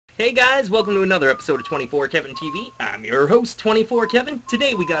Hey guys, welcome to another episode of 24 Kevin TV. I'm your host, 24 Kevin.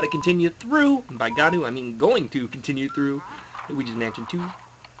 Today we gotta continue through, and by gotta, I mean going to continue through, Luigi's Mansion 2.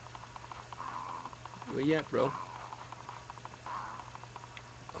 Where you at, bro?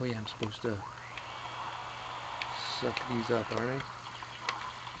 Oh yeah, I'm supposed to suck these up, aren't I?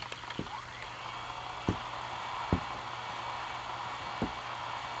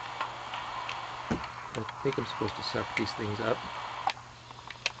 I think I'm supposed to suck these things up.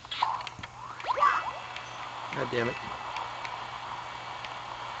 God damn it.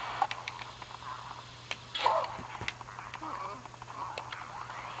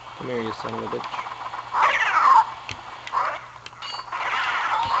 Come here, you son of a bitch.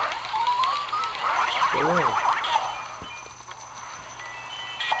 Go away.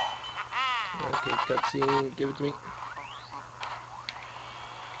 Okay, cutscene. Give it to me.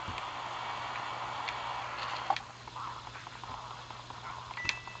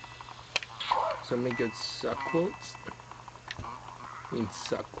 So many good suck quotes. I mean,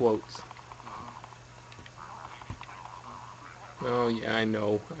 suck quotes. Oh yeah, I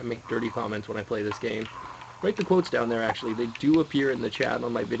know. I make dirty comments when I play this game. Write the quotes down there, actually. They do appear in the chat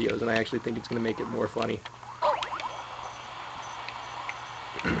on my videos, and I actually think it's going to make it more funny.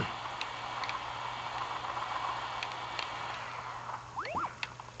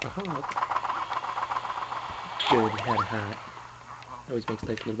 Aha. Good, had a hat. Always makes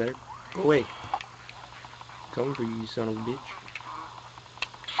life a little better. Go away. Come for you, you son of a bitch.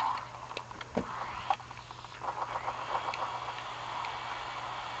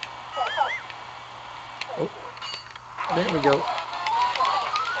 Oh. There we go.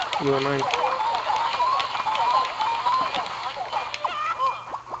 You want mine?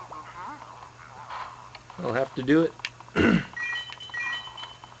 I'll have to do it.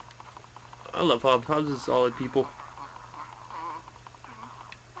 I love Hobbs. Hobbs is solid people.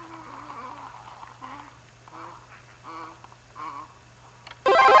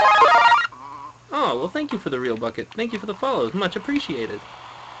 Oh, well thank you for the real bucket. Thank you for the follows. Much appreciated.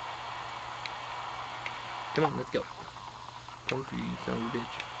 Come on, let's go. Come for you, you son of a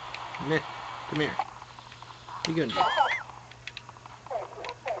bitch. Meh. Come here. What are you gonna do?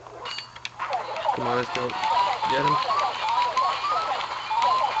 Come on, let's go. Get him.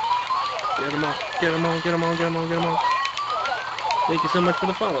 Get him all. Get him all. Get him all. Get him all. Get him all. Thank you so much for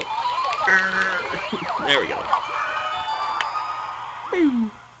the follow. There we go.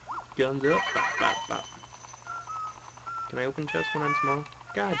 Boom. Guns up. Bop, bop, bop. Can I open chests when I'm small?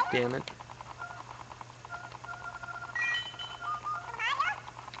 God damn it.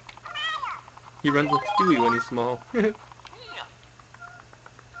 He runs like Stewie when he's small.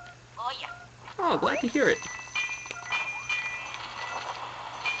 Oh, glad to hear it.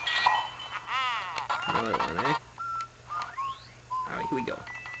 Another one, eh? Alright, here we go.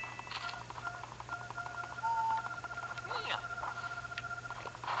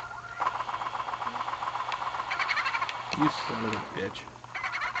 You son of a bitch.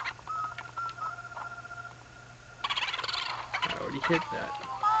 I already hit that.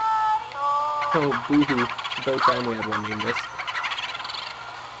 Oh, boo-hoo. It's about time we had one named this.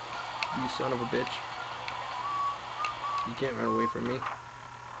 You son of a bitch. You can't run away from me.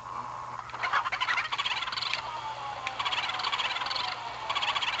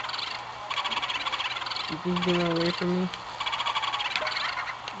 You think you can run away from me?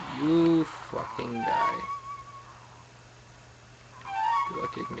 You fucking die. You're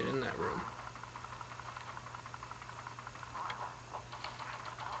lucky I can get in that room.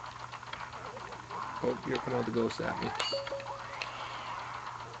 Oh, here come all the ghosts at me.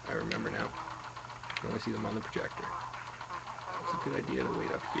 I remember now. I can only see them on the projector. It's a good idea to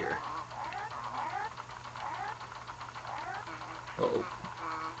wait up here. Uh-oh.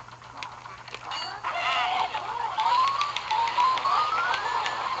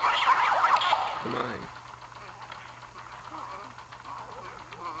 Come on.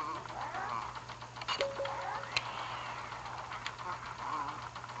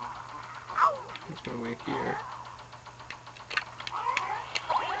 There's my way here.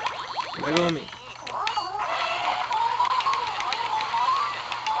 Let go of me.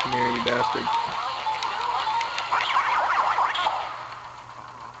 Come here, you bastard.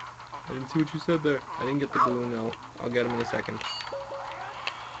 I didn't see what you said there. I didn't get the blue, no. I'll get him in a second.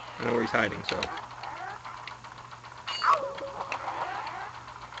 I know where he's hiding, so.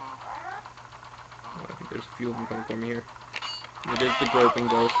 Oh, I think there's a few of them coming for me here. It is the groping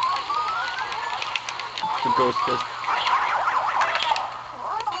ghost. It's the ghost fist.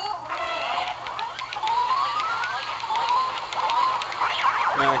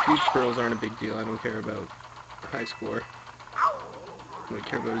 Huge pearls aren't a big deal. I don't care about high score. All I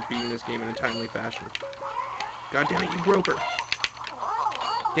care about is beating this game in a timely fashion. God damn it, you groper!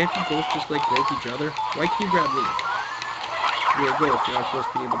 Can't you both just, like, grope each other? Why can't you grab me? You're a ghost, you're not supposed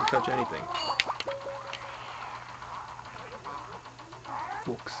to be able to touch anything.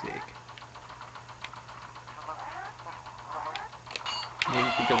 Fuck's sake. Maybe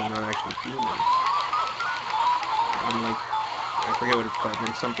it's because I'm not actually human. I'm like, I forget what it's called,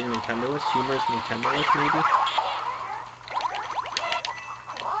 like something Nintendo-less? Humorous Nintendo-less, maybe?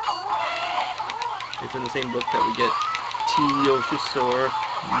 It's in the same book that we get T-Yoshisaur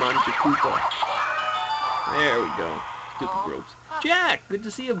Manjakupa. There we go. Stupid gropes. Jack! Good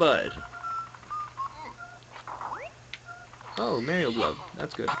to see you, bud. Oh, Mario Glove.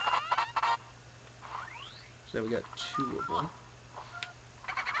 That's good. So we got 2 of them.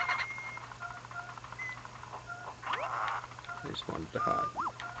 I just wanted the heart.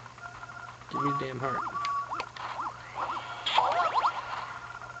 Give me the damn heart.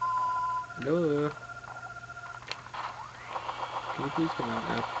 Hello? Can you please come out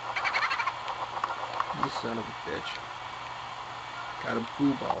now? You son of a bitch. Got him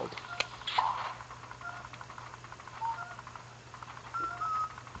boo-balled.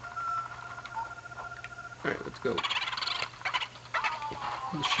 Alright, let's go.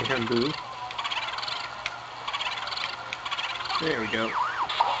 The Shampoo. There we go.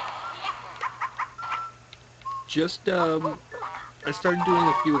 Just, I started doing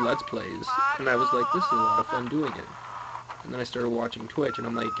a few Let's Plays, and I was like, this is a lot of fun doing it. And then I started watching Twitch, and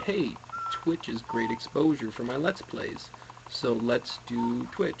I'm like, hey, Twitch is great exposure for my Let's Plays, so let's do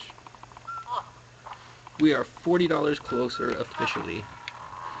Twitch. We are $40 closer officially.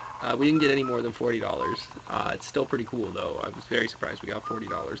 We didn't get any more than $40. It's still pretty cool, though. I was very surprised we got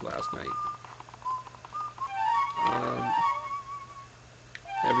 $40 last night.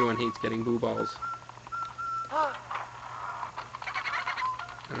 Everyone hates getting boo balls. I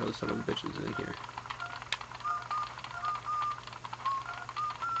know some of the bitches in here.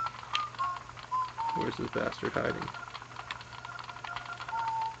 Where's this bastard hiding?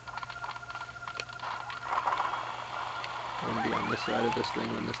 I want to be on this side of this thing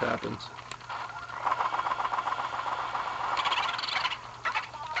when this happens.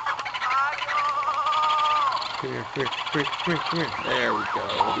 Come here, come here. There we go,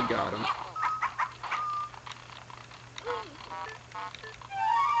 we got him.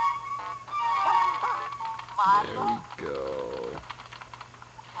 There we go.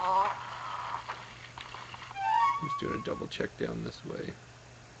 I'm just doing a double check down this way.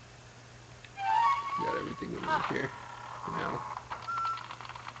 Got everything we need here for now.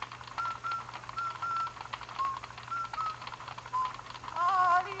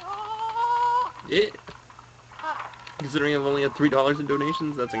 Yeah. Considering I've only had $3 in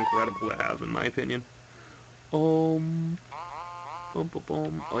donations, that's incredible to have, in my opinion. Boom, boom,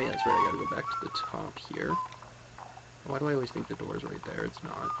 boom. Oh yeah, that's right, I gotta go back to the top here. Why do I always think the door's right there? It's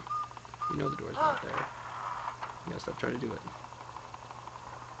not. You know the door's not there. You gotta stop trying to do it.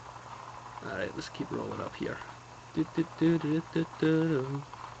 Alright, let's keep rolling up here. Is this the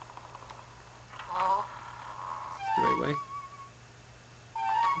right way?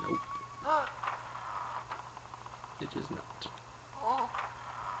 Nope. It is not.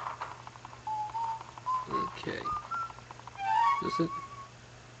 Okay. Is this it?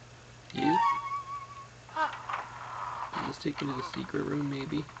 Yep. Does this take me to the secret room,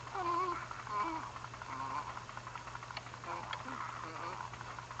 maybe?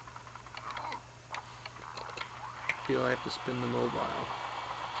 I feel I have to spin the mobile.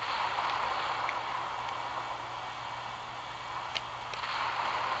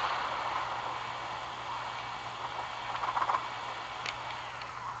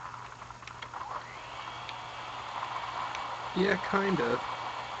 Yeah, kinda.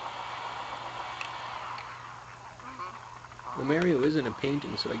 Well, Mario isn't a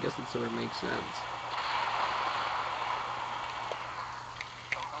painting, so I guess it sort of makes sense.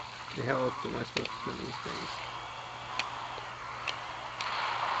 The hell am I supposed to spin these things?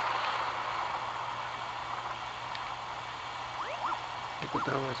 Like, what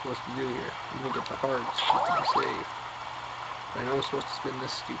the hell am I supposed to do here? I'm gonna get the hearts just to be safe. But I know I'm supposed to spin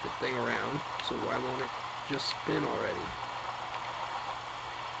this stupid thing around, so why won't it just spin already?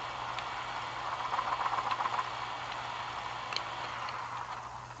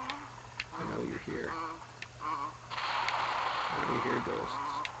 I know you're here. I know you're here, ghosts.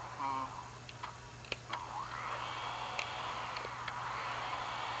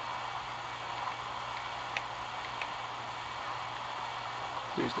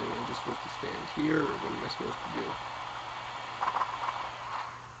 Seriously, am I just supposed to stand here, or what am I supposed to do?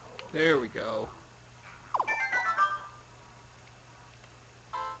 There we go.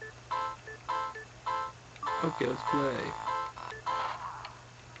 Okay, let's play.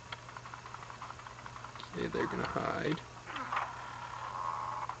 Okay, they're gonna hide.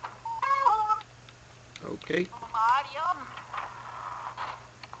 Okay.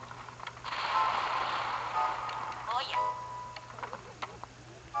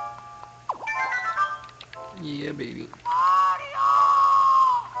 Yeah, baby.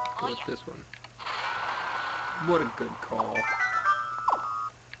 Go with this one. What a good call.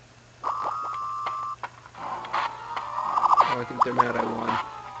 Oh, I think they're mad I won.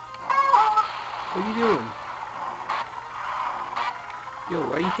 What are you doing? Yo,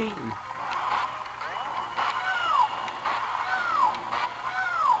 why are you hating?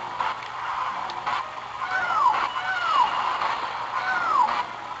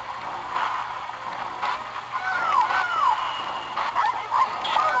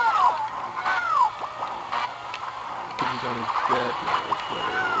 He's on his bed now, that's what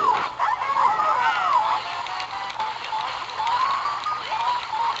it is.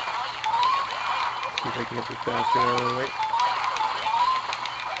 See if I can get this bastard out of the way.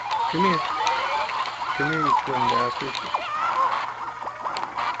 Come here. Come here, you twin bastards.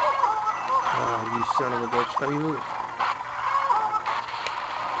 Oh, you son of a bitch. Let me move.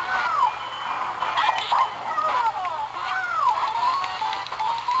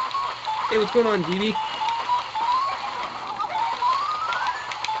 Hey, what's going on, GB?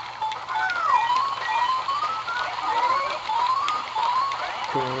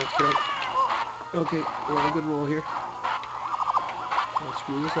 Come on, let's go. Okay, we're on a good roll here. Let's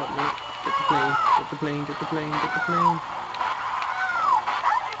screw this up, mate. Get the plane, get the plane, get the plane, get the plane.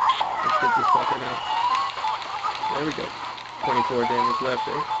 Let's get this fucker now. There we go. 24 damage left,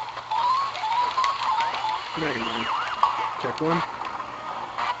 eh? Now you're mine. Check one.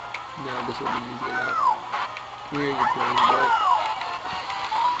 No, this will be easy enough. Here you plane, boy.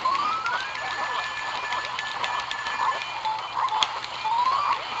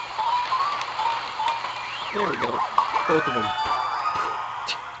 There we go. Both of them.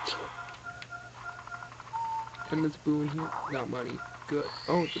 And this boo in here. Not money. Good.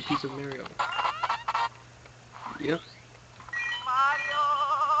 Oh, it's a piece of Mario. Yep.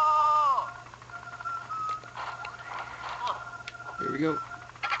 Here we go.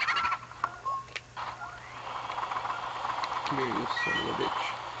 Come here, you son of a bitch.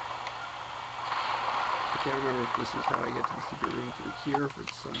 I can't remember if this is how I get to the secret room through here or if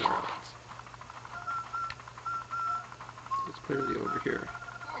it's somewhere else. It's clearly over here.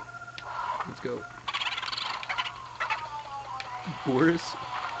 Let's go. Boris?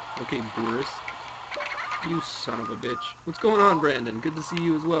 Okay, Boris. You son of a bitch. What's going on, Brandon? Good to see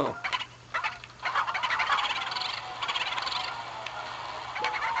you as well.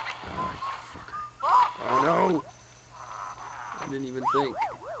 Oh, fucker. Oh, no! I didn't even think.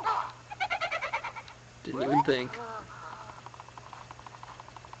 Didn't even think.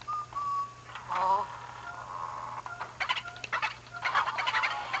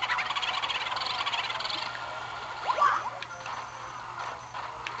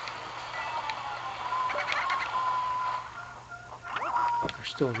 Oh, there's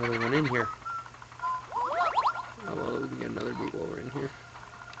still another one in here. Oh, well, we can get another boot while we're in here.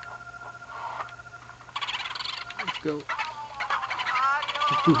 Let's go.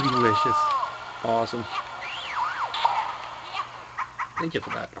 Bootylicious. Awesome. Thank you for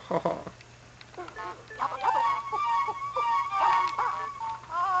that. Haha.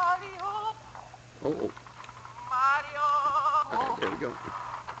 Oh. Alright, there we go.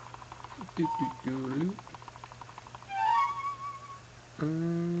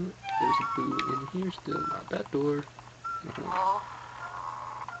 There's a boo in here still. Not that door.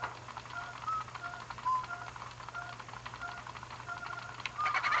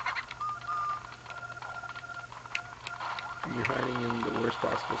 You're hiding in the worst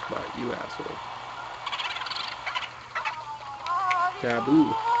possible spot, you asshole.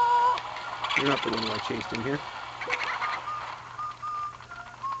 Taboo. You're not the one who I chased in here.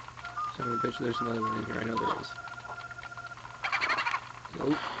 Son of a bitch, there's another one in here. I know there is.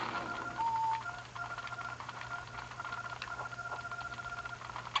 Nope.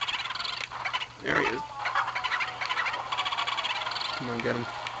 There he is. Come on, get him.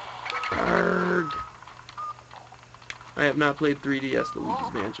 Arrgh. I have not played 3DS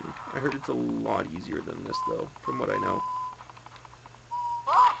Luigi's Mansion. I heard it's a lot easier than this, though, from what I know.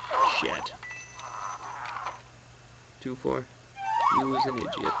 Shit. 2-4. You was an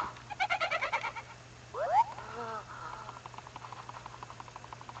idiot.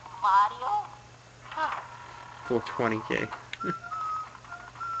 420k.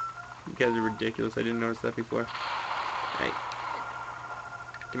 You guys are ridiculous. I didn't notice that before. Hey.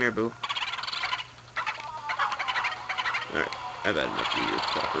 Come here, boo. Alright, I've had enough of your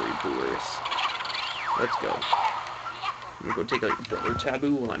fuckery, Boris. Let's go. I'm gonna go take a brother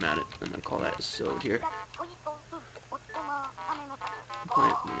taboo while I'm at it. I'm gonna call that a sode here.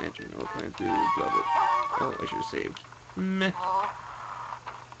 Plant, imagine, no plant food, blah blah. Oh, I should have saved. Meh.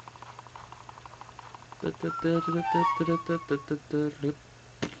 Did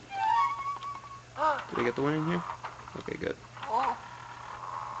I get the win in here? Okay, good.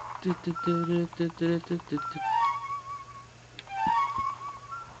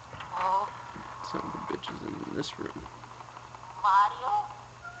 Some of the bitches in this room.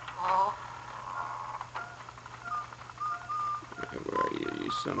 Where are you,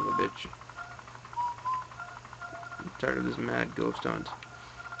 you son of a bitch? I'm tired of this mad ghost hunt.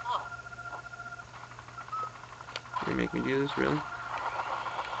 They make me do this, really?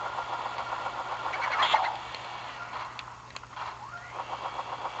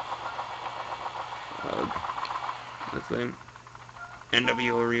 That's lame.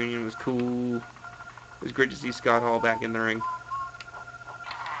 NWO reunion was cool. It was great to see Scott Hall back in the ring.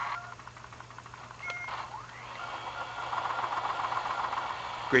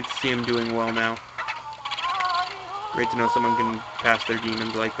 Great to see him doing well now. Great to know someone can pass their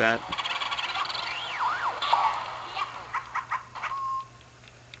demons like that.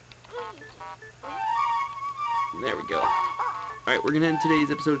 There we go. Alright, we're going to end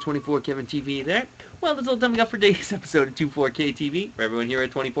today's episode of 24 Kevin TV there. Well, that's all the time we got for today's episode of 24K TV. For everyone here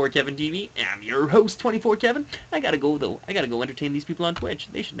at 24 Kevin TV, I'm your host, 24 Kevin. I gotta go, though. I gotta go entertain these people on Twitch.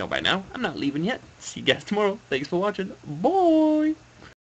 They should know by now. I'm not leaving yet. See you guys tomorrow. Thanks for watching. Bye!